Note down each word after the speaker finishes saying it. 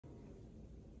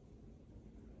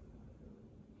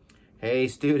Hey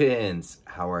students,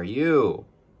 how are you?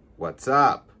 What's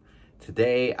up?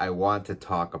 Today I want to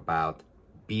talk about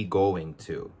be going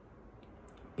to.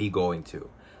 Be going to.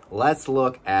 Let's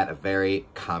look at a very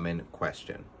common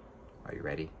question. Are you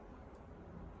ready?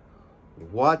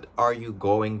 What are you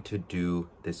going to do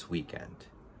this weekend?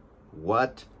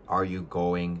 What are you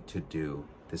going to do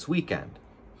this weekend?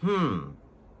 I'm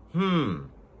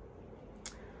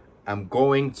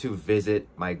going to visit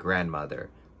my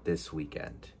grandmother this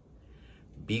weekend.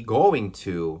 Be going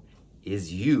to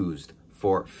is used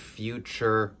for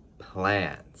future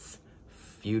plans.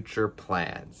 Future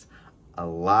plans. A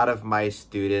lot of my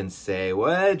students say,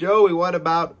 well, Joey, what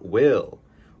about will?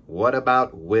 What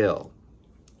about will?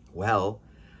 Well,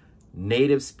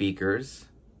 native speakers,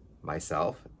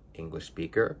 myself, English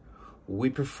speaker,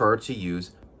 we prefer to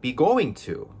use be going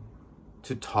to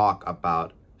talk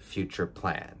about future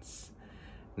plans.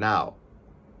 Now,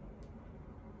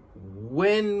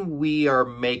 when we are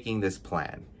making this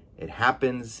plan, it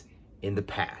happens in the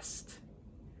past.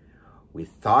 We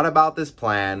thought about this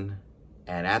plan,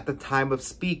 and at the time of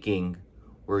speaking,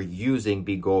 we're using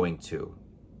be going to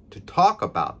talk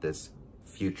about this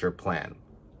future plan.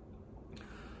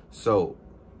 So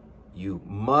you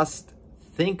must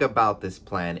think about this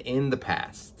plan in the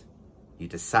past. You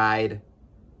decide,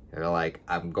 you're like,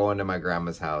 I'm going to my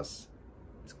grandma's house.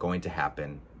 It's going to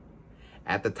happen.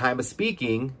 At the time of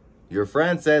speaking, your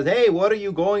friend says, hey, what are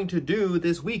you going to do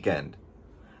this weekend?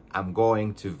 I'm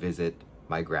going to visit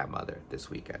my grandmother this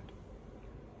weekend.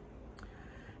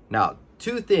 Now,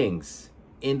 two things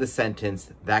in the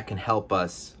sentence that can help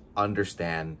us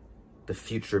understand the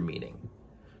future meaning.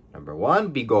 Number one,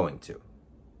 be going to.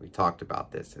 We talked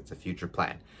about this. It's a future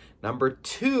plan. Number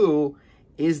two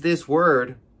is this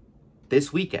word,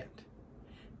 this weekend.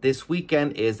 This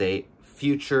weekend is a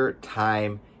future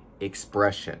time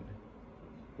expression.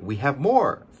 We have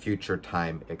more future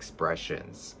time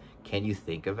expressions. Can you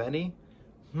think of any?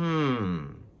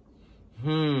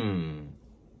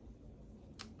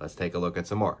 Let's take a look at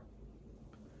some more.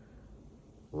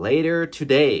 Later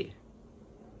today,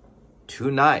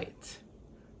 tonight,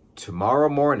 tomorrow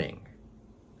morning,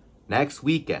 next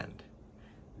weekend,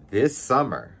 this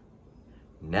summer,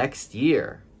 next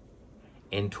year,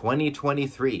 in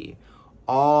 2023,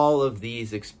 all of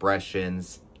these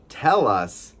expressions tell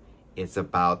us it's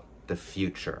about the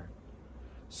future.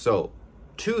 So,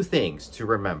 two things to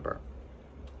remember.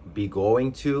 Be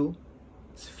going to,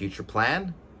 it's a future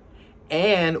plan,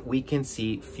 and we can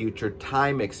see future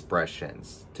time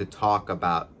expressions to talk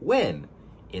about when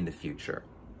in the future.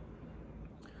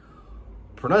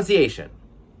 Pronunciation.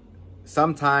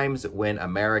 Sometimes when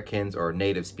Americans or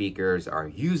native speakers are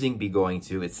using be going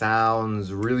to, it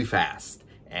sounds really fast.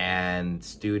 And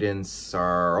students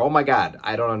are, oh my God,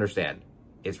 I don't understand.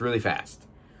 It's really fast.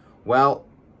 Well,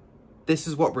 this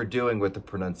is what we're doing with the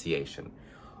pronunciation.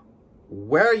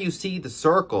 Where you see the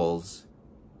circles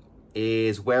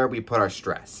is where we put our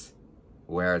stress,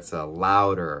 where it's a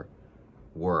louder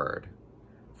word.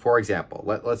 For example,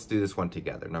 let's do this one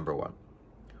together. Number one.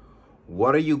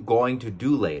 What are you going to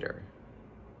do later?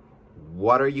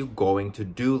 What are you going to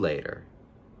do later?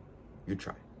 You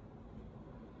try.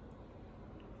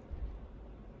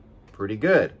 Pretty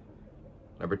good.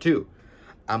 Number two.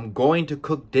 I'm going to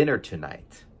cook dinner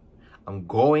tonight. I'm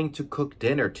going to cook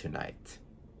dinner tonight.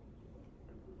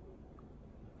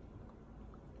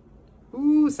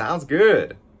 Ooh, sounds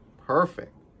good.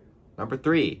 Perfect. Number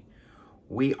three.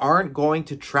 We aren't going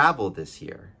to travel this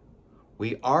year.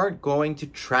 We aren't going to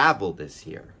travel this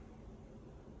year.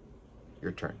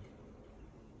 Your turn.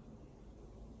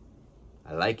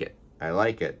 I like it. I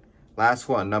like it. Last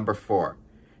one, number four.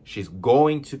 She's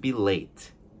going to be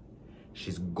late.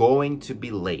 She's going to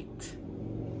be late.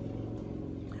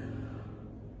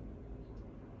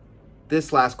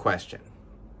 This last question.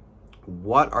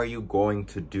 What are you going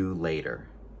to do later?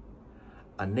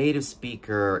 A native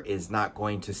speaker is not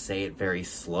going to say it very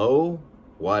slow.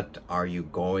 What are you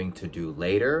going to do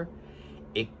later?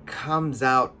 It comes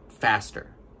out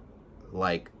faster.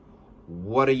 Like,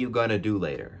 what are you gonna do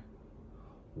later?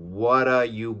 What are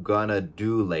you gonna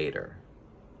do later?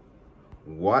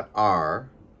 What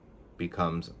are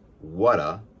becomes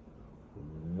whata,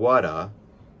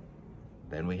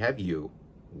 then we have you.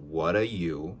 What are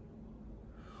you?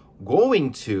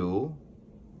 Going to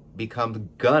becomes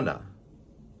gonna.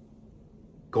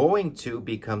 Going to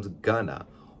becomes gonna.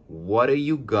 What are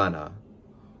you gonna?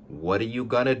 What are you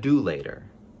gonna do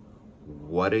later?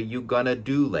 What are you gonna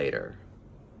do later?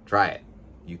 Try it.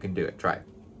 You can do it. Try it.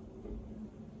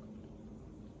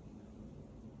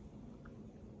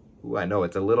 Ooh, I know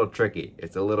it's a little tricky.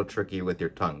 It's a little tricky with your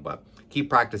tongue, but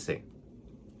keep practicing.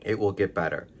 It will get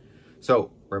better.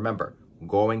 So remember,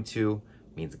 going to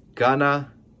means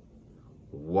gonna.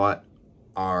 What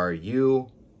are you?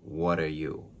 What are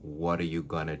you? What are you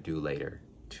gonna do later?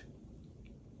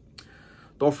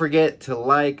 Don't forget to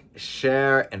like,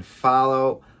 share, and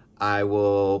follow. I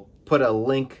will put a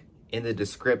link in the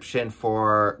description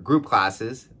for group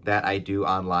classes that I do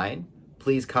online.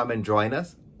 Please come and join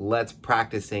us. Let's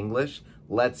practice English.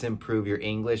 Let's improve your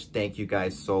English. Thank you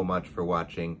guys so much for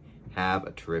watching. Have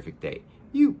a terrific day.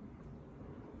 You.